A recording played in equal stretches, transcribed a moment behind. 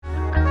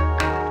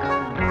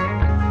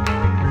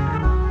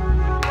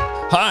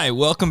Hi,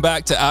 welcome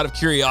back to Out of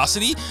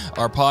Curiosity,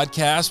 our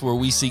podcast where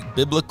we seek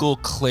biblical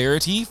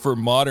clarity for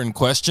modern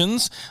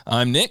questions.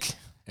 I'm Nick.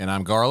 And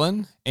I'm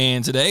Garland.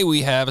 And today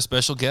we have a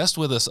special guest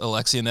with us,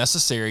 Alexia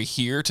Necessary,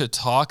 here to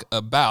talk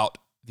about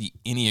the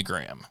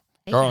Enneagram.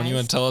 Hey, Garland, guys. you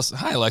want to tell us?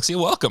 Hi, Alexia,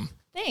 welcome.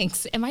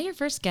 Thanks. Am I your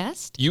first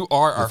guest? You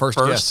are our first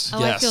guest.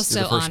 Oh, I feel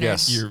so honored.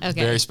 You're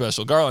very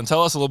special. Garland,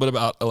 tell us a little bit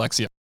about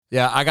Alexia.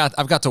 Yeah,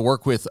 I've got to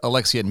work with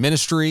Alexia in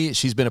ministry.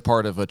 She's been a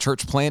part of a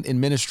church plant in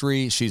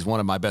ministry. She's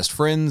one of my best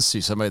friends.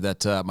 She's somebody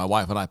that my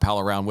wife and I pal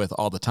around with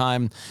all the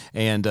time,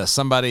 and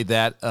somebody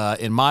that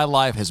in my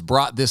life has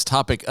brought this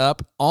topic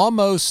up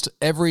almost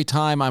every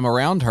time I'm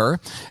around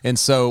her. And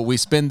so we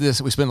spend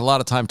a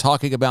lot of time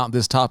talking about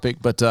this topic.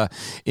 But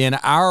in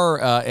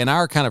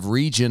our kind of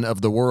region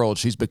of the world,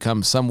 she's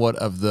become somewhat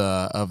of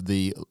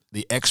the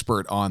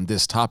expert on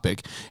this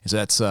topic. So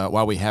that's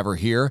why we have her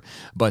here.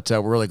 But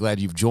we're really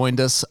glad you've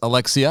joined us,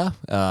 Alexia.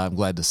 I'm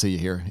glad to see you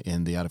here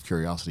in the Out of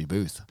Curiosity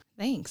booth.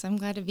 Thanks. I'm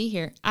glad to be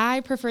here. I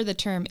prefer the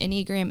term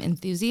Enneagram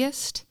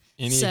enthusiast.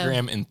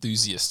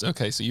 Enthusiast.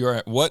 Okay, so you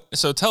are what?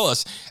 So tell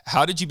us,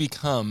 how did you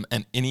become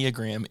an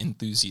Enneagram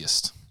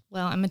enthusiast?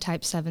 Well, I'm a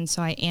type 7,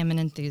 so I am an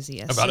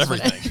enthusiast. About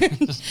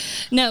everything.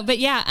 No, but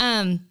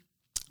yeah,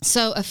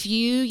 so a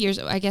few years,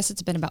 I guess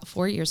it's been about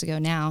 4 years ago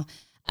now,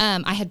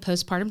 I had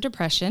postpartum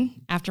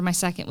depression after my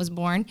second was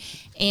born,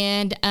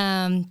 and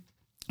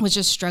was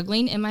just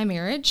struggling in my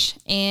marriage.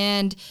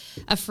 And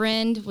a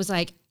friend was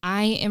like,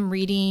 I am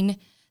reading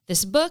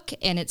this book,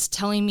 and it's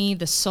telling me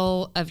the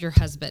soul of your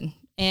husband.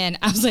 And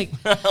I was like,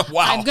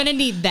 wow, I'm going to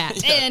need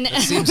that. Yeah, and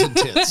it seems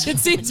intense. It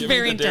seems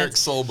very intense. Derek intense.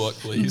 Soul book,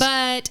 please.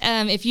 But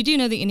if you do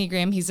know the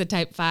Enneagram, he's a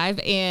type 5,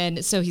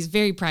 and so he's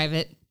very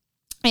private.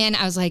 And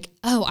I was like,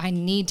 oh, I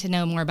need to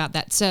know more about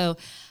that. So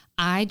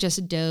I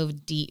just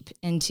dove deep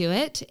into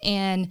it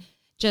and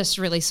just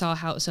really saw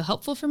how it was so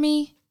helpful for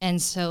me and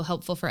so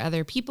helpful for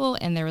other people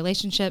and their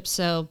relationships.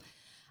 So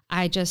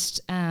I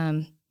just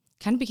kind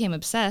of became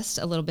obsessed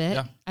a little bit.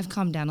 Yeah. I've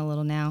calmed down a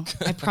little now.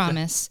 I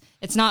promise.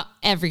 It's not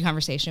every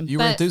conversation. You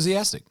were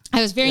enthusiastic.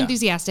 I was very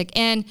enthusiastic.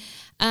 And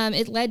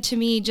it led to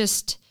me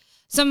just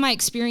some of my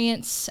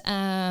experience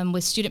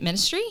with student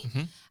ministry.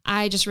 Mm-hmm.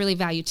 I just really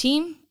value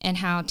team and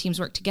how teams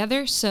work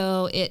together.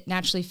 So it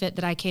naturally fit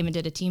that I came and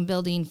did a team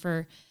building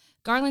for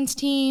Garland's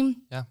team.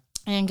 Yeah.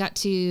 And got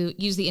to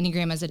use the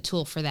Enneagram as a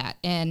tool for that.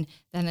 And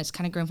then it's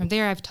kind of grown from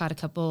there. I've taught a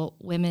couple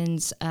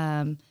women's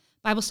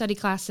Bible study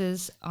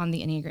classes on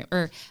the Enneagram,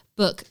 or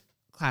book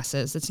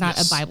classes. It's not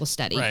a Bible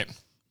study. Right.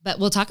 But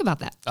we'll talk about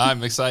that.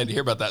 I'm excited to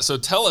hear about that. So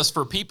tell us,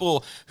 for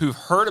people who've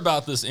heard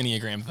about this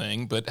Enneagram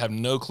thing but have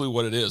no clue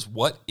what it is,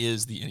 what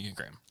is the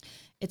Enneagram?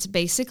 It's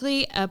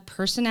basically a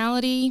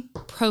personality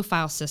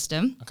profile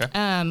system.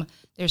 Okay.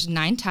 There's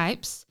 9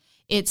 types.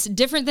 It's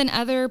different than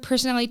other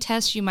personality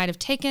tests you might have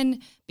taken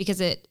because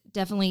it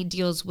definitely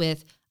deals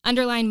with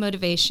underlying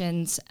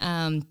motivations,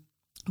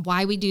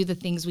 why we do the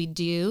things we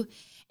do,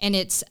 and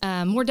it's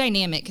more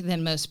dynamic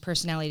than most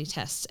personality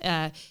tests.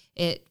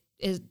 It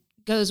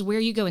goes where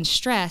you go in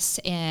stress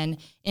and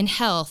in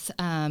health,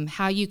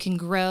 how you can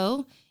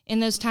grow in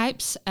those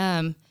types,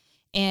 and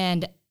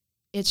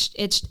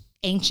it's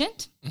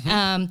ancient,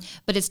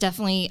 but it's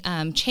definitely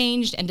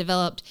changed and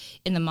developed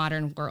in the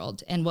modern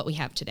world and what we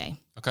have today.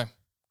 Okay.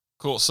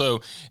 Cool. So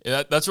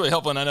that's really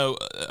helpful. And I know,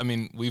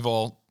 we've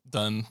all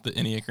done the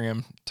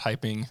Enneagram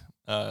typing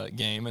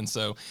game. And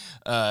so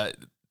I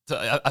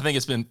think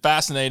it's been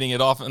fascinating.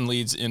 It often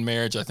leads in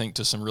marriage, I think,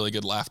 to some really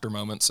good laughter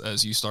moments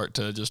as you start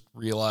to just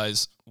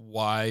realize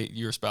why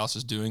your spouse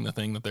is doing the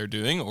thing that they're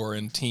doing, or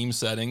in team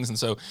settings. And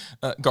so,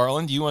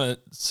 Garland, do you want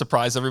to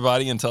surprise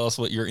everybody and tell us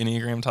what your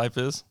Enneagram type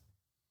is?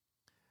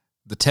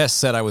 The test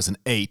said I was an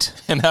 8.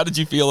 And how did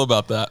you feel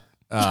about that?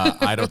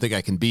 I don't think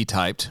I can be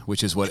typed,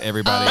 which is what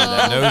everybody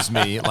that knows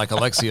me, like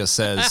Alexia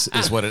says,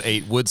 is what an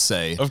 8 would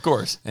say. Of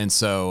course. And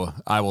so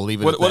I will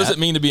leave it at that. What does it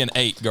mean to be an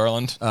 8,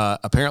 Garland?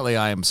 Apparently,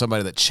 I am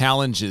somebody that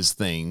challenges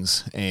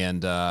things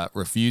and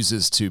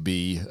refuses to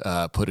be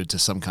put into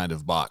some kind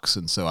of box.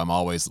 And so I'm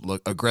always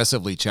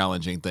aggressively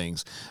challenging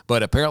things.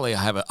 But apparently,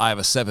 I have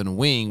a 7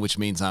 wing, which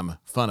means I'm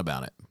fun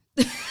about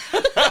it.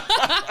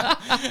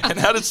 And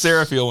how did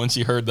Sarah feel when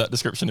she heard that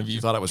description of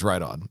you? Thought I was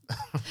right on.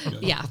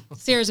 Yeah,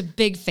 Sarah's a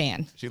big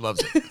fan. She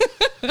loves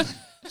it.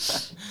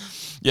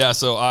 Yeah,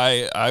 so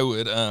I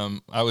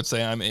would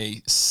say I'm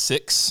a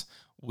 6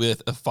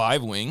 with a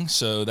 5 wing.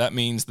 So that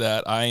means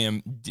that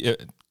I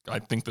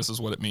think this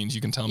is what it means.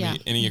 You can tell me,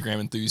 Enneagram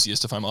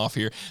enthusiast, if I'm off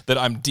here, that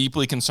I'm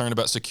deeply concerned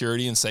about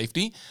security and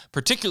safety,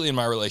 particularly in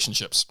my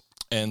relationships.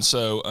 And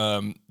so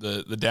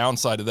the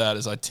downside of that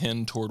is I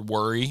tend toward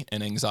worry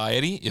and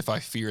anxiety if I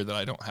fear that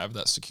I don't have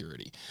that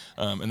security.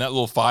 And that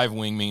little 5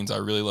 wing means I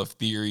really love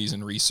theories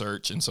and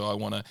research. And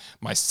so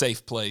my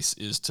safe place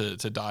is to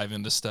dive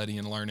into study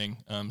and learning.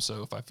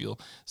 So if I feel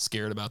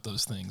scared about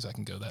those things, I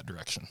can go that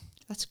direction.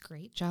 That's a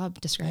great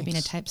job describing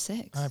a type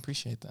 6. I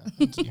appreciate that.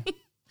 Thank you.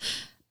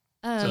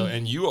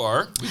 And you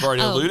are, we've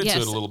already alluded to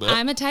it a little bit.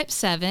 I'm a type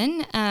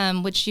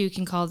 7, which you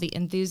can call the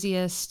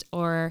enthusiast,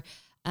 or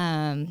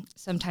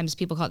Sometimes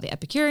people call it the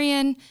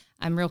Epicurean.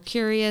 I'm a real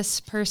curious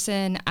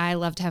person. I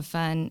love to have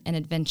fun and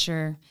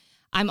adventure.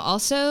 I'm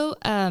also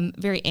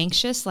very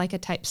anxious, like a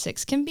type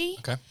 6 can be.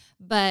 Okay.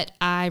 But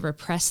I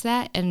repress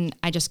that and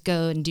I just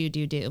go and do.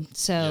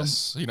 So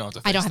yes, you don't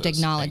have to I don't have to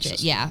acknowledge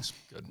it. Yeah.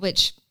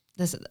 Which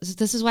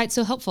this is why it's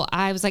so helpful.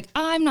 I was like,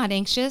 I'm not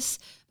anxious.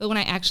 But when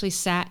I actually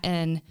sat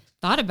and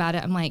thought about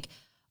it, I'm like,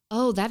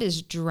 oh, that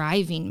is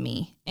driving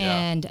me. Yeah.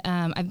 And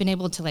I've been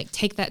able to like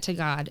take that to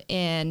God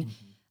and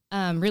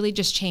really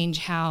just change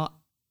how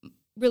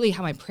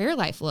my prayer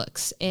life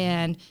looks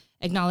and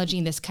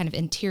acknowledging this kind of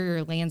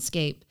interior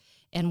landscape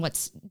and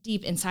what's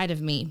deep inside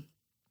of me.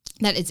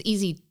 That it's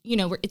easy,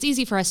 it's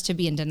easy for us to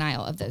be in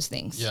denial of those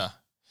things. Yeah.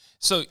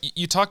 So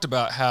you talked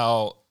about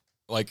how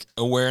like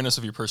awareness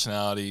of your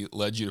personality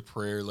led you to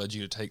prayer, led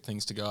you to take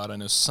things to God. I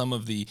know some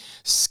of the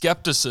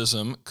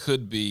skepticism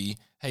could be,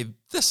 hey,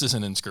 this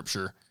isn't in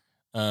Scripture.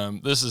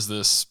 This is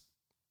this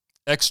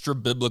extra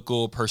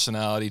biblical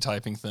personality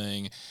typing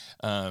thing.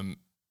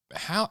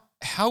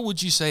 How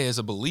would you say as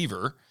a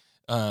believer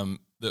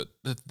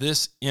that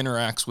this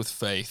interacts with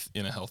faith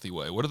in a healthy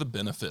way? What are the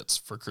benefits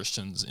for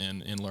Christians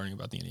in learning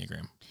about the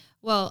Enneagram?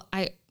 Well,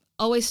 I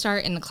always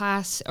start in the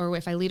class, or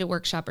if I lead a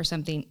workshop or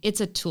something,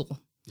 it's a tool.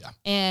 Yeah.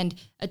 And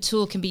a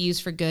tool can be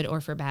used for good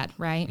or for bad,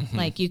 right? Mm-hmm.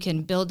 Like you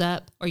can build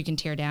up or you can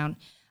tear down.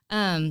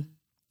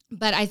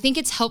 But I think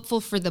it's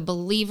helpful for the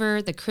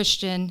believer, the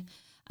Christian,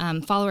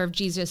 follower of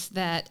Jesus,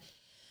 that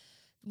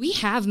we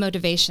have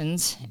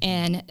motivations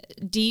and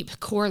deep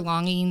core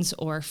longings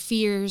or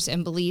fears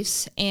and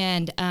beliefs,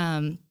 and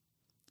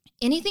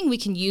anything we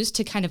can use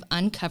to kind of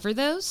uncover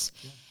those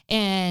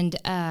and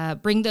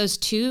bring those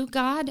to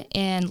God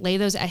and lay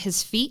those at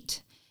His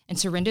feet and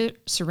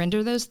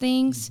surrender those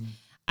things. Mm-hmm.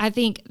 I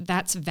think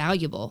that's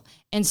valuable.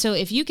 And so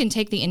if you can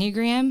take the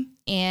Enneagram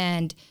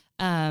and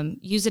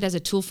use it as a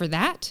tool for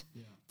that,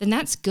 then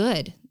that's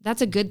good.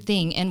 That's a good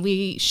thing, and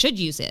we should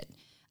use it.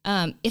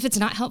 If it's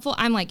not helpful,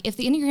 I'm like, if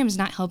the Enneagram is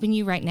not helping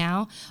you right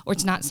now, or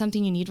it's not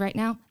something you need right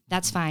now,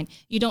 that's fine.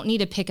 You don't need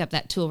to pick up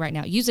that tool right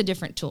now. Use a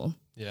different tool.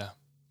 Yeah.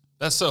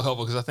 That's so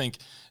helpful, because I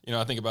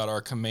think about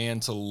our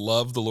command to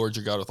love the Lord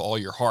your God with all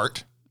your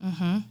heart.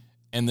 Mm-hmm.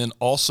 And then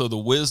also the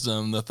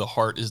wisdom that the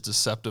heart is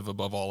deceptive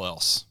above all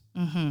else.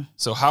 Mm-hmm.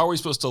 So how are we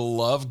supposed to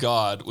love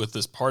God with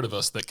this part of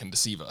us that can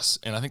deceive us?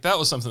 And I think that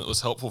was something that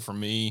was helpful for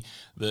me,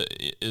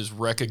 that is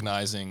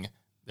recognizing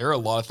there are a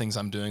lot of things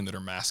I'm doing that are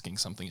masking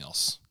something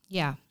else.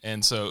 Yeah.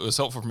 And so it was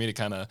helpful for me to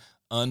kind of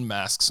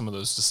unmask some of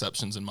those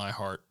deceptions in my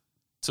heart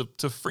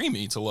to free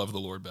me to love the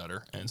Lord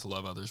better and to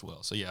love others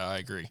well. So yeah, I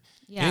agree.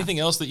 Yeah. Anything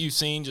else that you've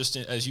seen just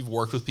as you've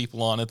worked with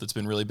people on it that's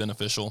been really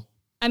beneficial?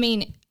 I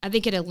mean, I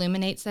think it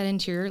illuminates that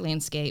interior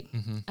landscape.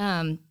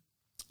 Mm-hmm.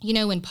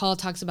 When Paul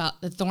talks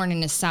about the thorn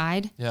in his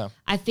side,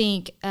 I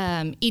think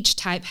each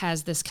type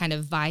has this kind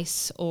of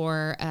vice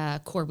or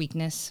core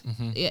weakness.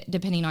 Mm-hmm.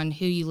 Depending on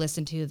who you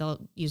listen to, they'll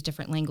use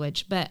different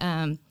language. But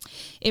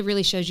it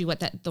really shows you what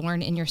that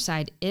thorn in your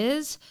side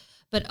is,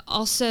 but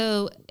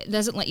also it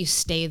doesn't let you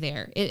stay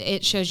there.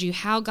 It shows you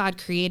how God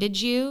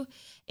created you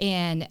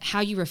and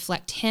how you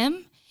reflect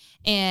Him,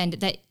 and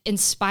that in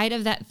spite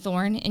of that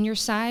thorn in your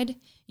side,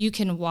 you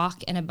can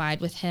walk and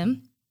abide with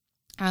Him.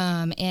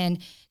 And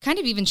kind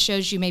of even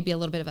shows you maybe a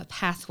little bit of a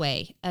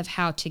pathway of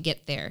how to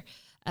get there.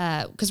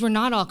 Because we're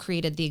not all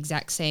created the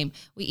exact same.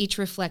 We each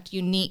reflect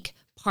unique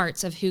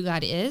parts of who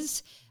God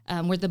is.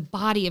 We're the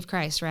body of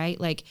Christ, right?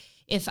 Like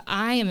if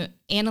I am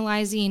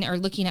analyzing or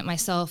looking at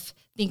myself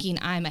thinking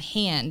I'm a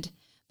hand,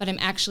 but I'm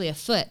actually a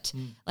foot,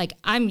 like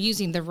I'm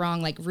using the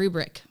wrong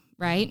rubric,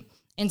 right?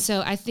 And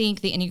so I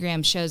think the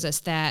Enneagram shows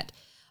us that,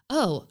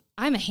 oh,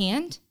 I'm a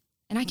hand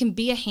and I can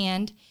be a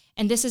hand,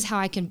 and this is how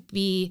I can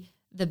be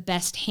the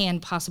best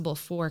hand possible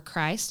for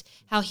Christ,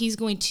 how He's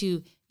going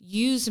to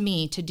use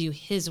me to do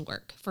His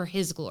work for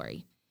His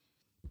glory.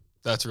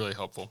 That's really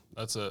helpful.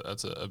 That's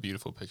a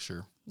beautiful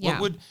picture. Yeah.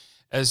 What would,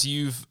 as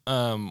you've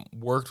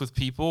worked with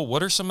people,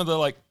 what are some of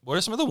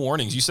the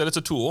warnings? You said it's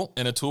a tool,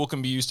 and a tool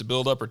can be used to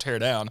build up or tear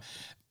down.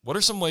 What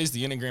are some ways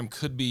the Enneagram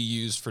could be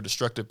used for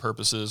destructive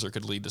purposes or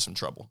could lead to some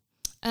trouble?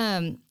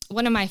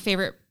 One of my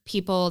favorite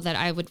people that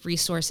I would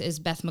resource is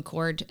Beth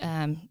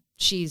McCord.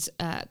 She's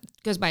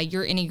goes by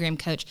Your Enneagram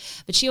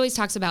Coach, but she always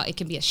talks about it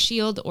can be a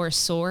shield or a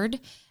sword.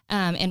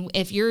 And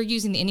if you're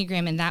using the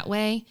Enneagram in that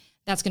way,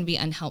 that's going to be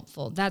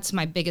unhelpful. That's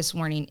my biggest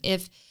warning.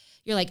 If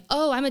you're like,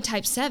 oh, I'm a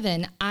type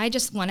 7, I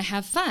just want to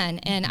have fun,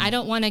 and I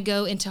don't want to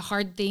go into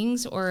hard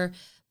things or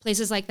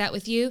places like that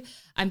with you,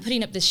 I'm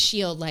putting up this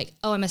shield like,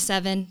 oh, I'm a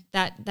 7,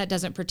 that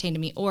doesn't pertain to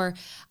me. Or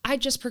I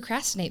just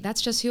procrastinate.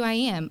 That's just who I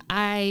am.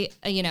 Or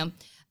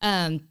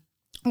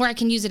I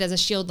can use it as a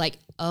shield like,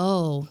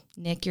 oh,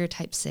 Nick, you're a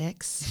type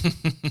 6.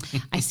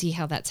 I see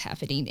how that's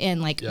happening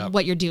and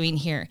what you're doing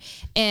here.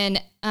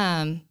 And,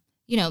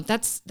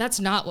 that's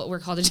not what we're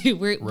called to do.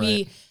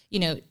 We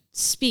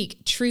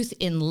speak truth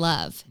in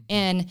love. Mm-hmm.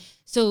 And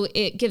so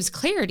it gives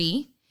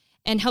clarity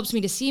and helps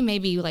me to see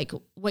maybe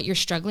what you're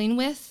struggling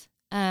with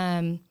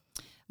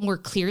more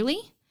clearly.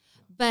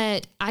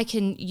 but I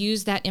can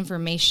use that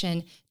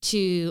information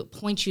to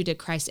point you to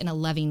Christ in a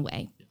loving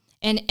way,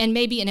 and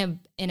maybe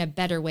in a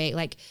better way.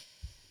 Like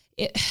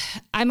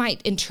I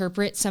might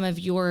interpret some of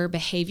your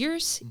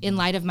behaviors in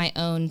light of my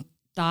own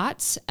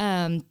thoughts,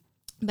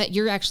 but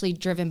you're actually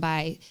driven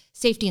by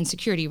safety and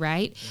security,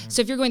 right? Yeah.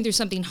 So if you're going through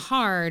something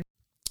hard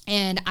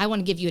and I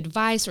want to give you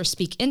advice or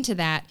speak into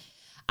that,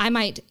 I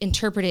might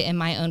interpret it in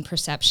my own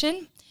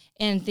perception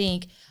and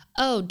think,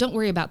 oh, don't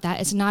worry about that.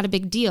 It's not a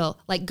big deal.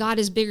 Like God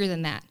is bigger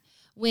than that.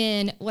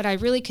 When what I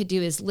really could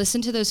do is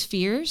listen to those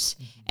fears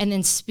and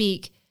then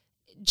speak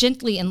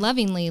gently and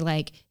lovingly,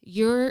 like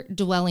you're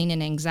dwelling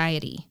in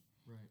anxiety,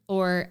 right.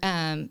 Or,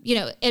 and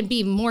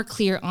be more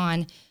clear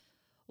on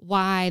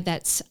why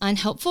that's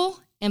unhelpful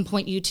and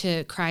point you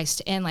to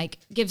Christ and like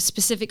give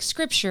specific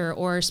scripture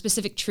or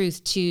specific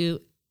truth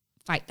to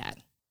fight that.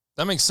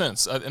 That makes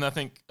sense. And I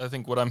think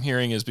what I'm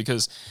hearing is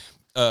because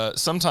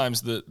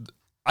sometimes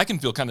I can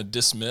feel kind of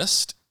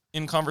dismissed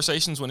in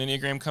conversations when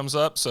Enneagram comes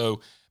up.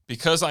 So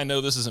because I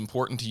know this is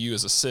important to you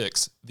as a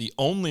 6, the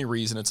only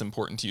reason it's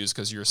important to you is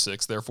because you're a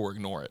 6, therefore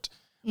ignore it.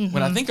 Mm-hmm.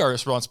 When I think our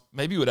response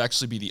maybe would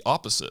actually be the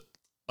opposite.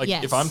 Like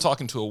if I'm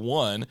talking to a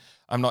 1,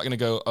 I'm not going to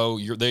go, oh,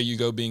 there you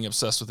go being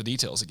obsessed with the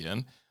details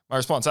again. My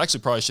response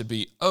actually probably should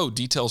be, oh,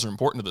 details are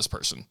important to this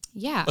person.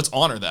 Yeah. Let's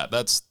honor that.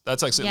 That's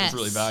actually what's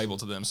really valuable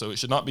to them. So it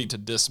should not be to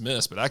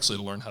dismiss, but actually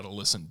to learn how to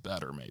listen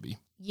better maybe.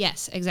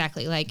 Yes,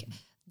 exactly. Like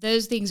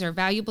those things are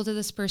valuable to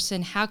this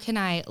person. How can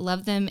I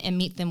love them and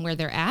meet them where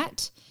they're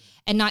at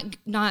and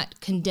not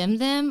condemn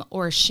them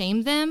or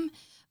shame them,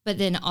 but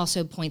then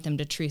also point them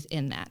to truth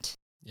in that.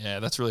 Yeah,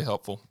 that's really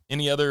helpful.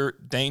 Any other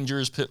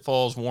dangers,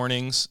 pitfalls,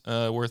 warnings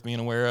worth being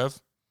aware of?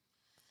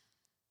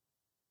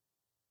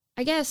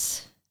 I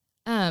guess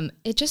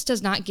it just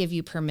does not give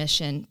you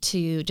permission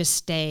to just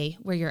stay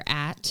where you're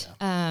at.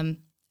 Yeah.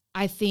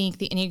 I think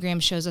the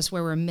Enneagram shows us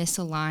where we're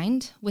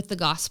misaligned with the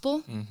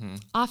gospel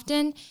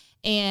often.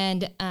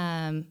 And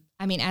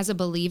as a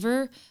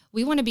believer,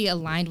 we want to be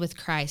aligned with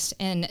Christ.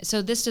 And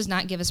so this does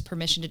not give us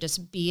permission to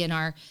just be in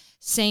our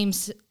same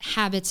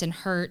habits and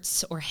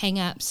hurts or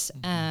hang-ups,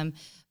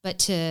 but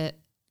to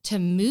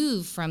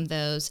move from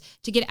those,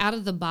 to get out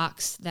of the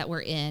box that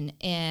we're in.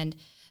 And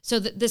so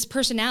this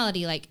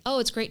personality, like, oh,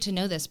 it's great to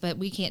know this, but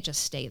we can't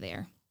just stay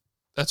there.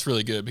 That's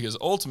really good because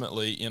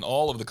ultimately in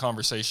all of the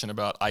conversation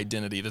about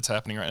identity that's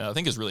happening right now, I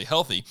think is really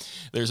healthy.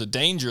 There's a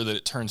danger that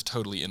it turns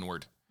totally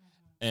inward.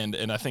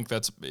 And I think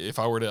that's, if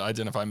I were to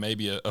identify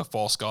maybe a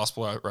false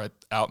gospel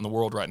out in the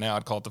world right now,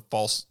 I'd call it the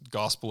false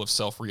gospel of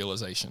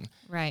self-realization.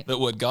 Right. That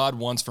what God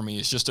wants for me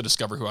is just to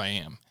discover who I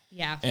am.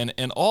 Yeah.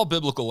 And all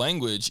biblical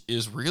language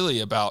is really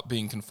about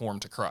being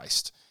conformed to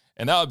Christ.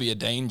 And that would be a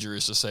danger,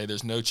 is to say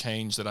there's no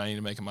change that I need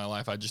to make in my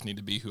life. I just need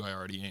to be who I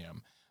already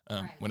am.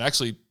 Right. When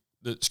actually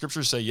the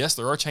scriptures say, yes,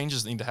 there are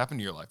changes that need to happen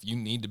to your life. You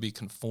need to be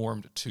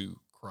conformed to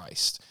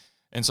Christ.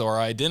 And so our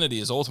identity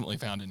is ultimately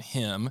found in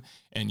him.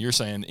 And you're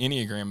saying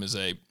Enneagram is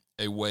a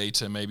way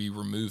to maybe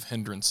remove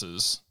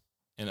hindrances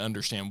and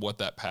understand what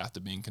that path to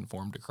being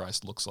conformed to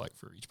Christ looks like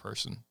for each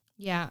person.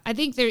 Yeah, I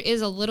think there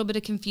is a little bit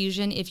of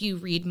confusion if you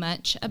read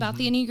much about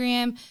the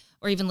Enneagram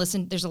or even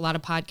listen. There's a lot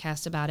of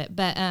podcasts about it.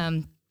 But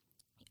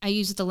I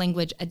use the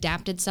language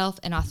adapted self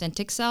and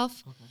authentic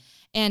self. Okay.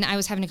 And I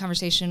was having a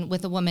conversation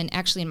with a woman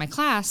actually in my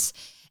class,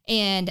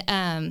 and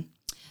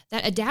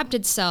that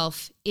adapted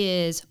self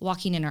is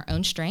walking in our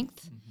own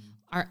strength,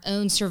 our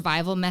own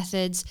survival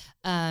methods,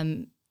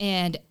 and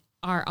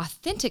our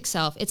authentic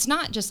self. It's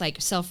not just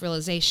like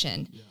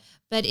self-realization,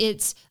 but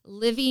it's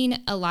living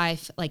a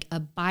life like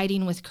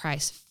abiding with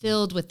Christ,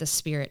 filled with the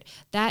Spirit.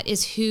 That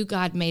is who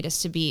God made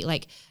us to be,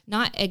 like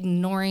not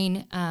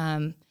ignoring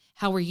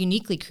how we're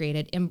uniquely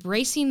created,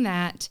 embracing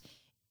that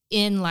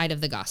in light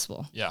of the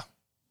gospel. Yeah.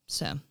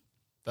 So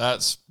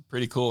that's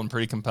pretty cool and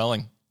pretty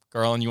compelling.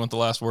 Garland, you want the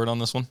last word on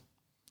this one?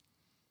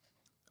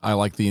 I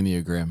like the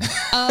Enneagram.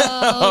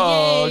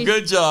 Oh,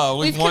 good job.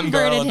 We've won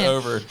Garland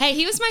over. Hey,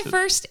 he was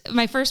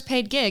my first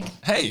paid gig.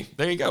 Hey,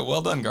 there you go.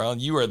 Well done,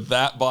 Garland. You are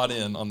that bought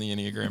in on the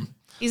Enneagram.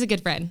 He's a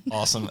good friend.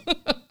 Awesome.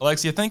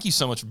 Alexia, thank you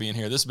so much for being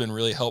here. This has been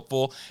really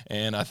helpful,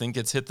 and I think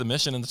it's hit the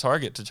mission and the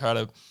target to try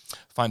to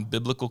find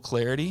biblical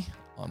clarity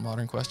on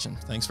modern questions.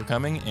 Thanks for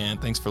coming, and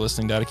thanks for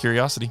listening to Out of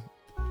Curiosity.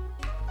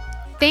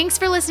 Thanks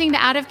for listening to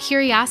Out of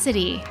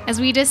Curiosity, as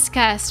we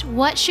discussed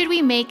what should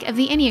we make of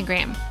the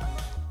Enneagram.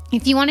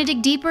 If you want to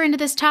dig deeper into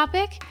this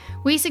topic,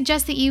 we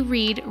suggest that you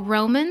read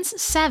Romans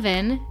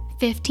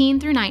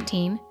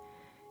 7:15-19,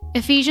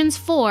 Ephesians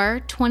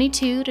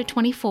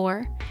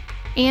 4:22-24,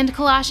 and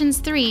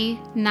Colossians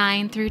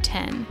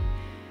 3:9-10.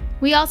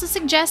 We also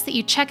suggest that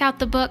you check out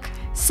the book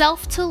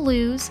Self to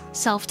Lose,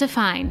 Self to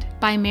Find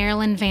by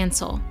Marilyn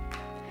Vancil.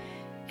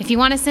 If you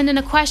want to send in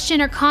a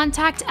question or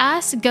contact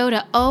us, go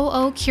to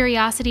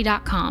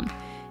oocuriosity.com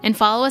and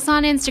follow us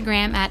on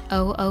Instagram at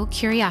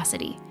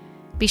oocuriosity.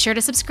 Be sure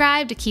to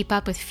subscribe to keep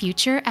up with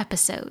future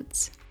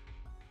episodes.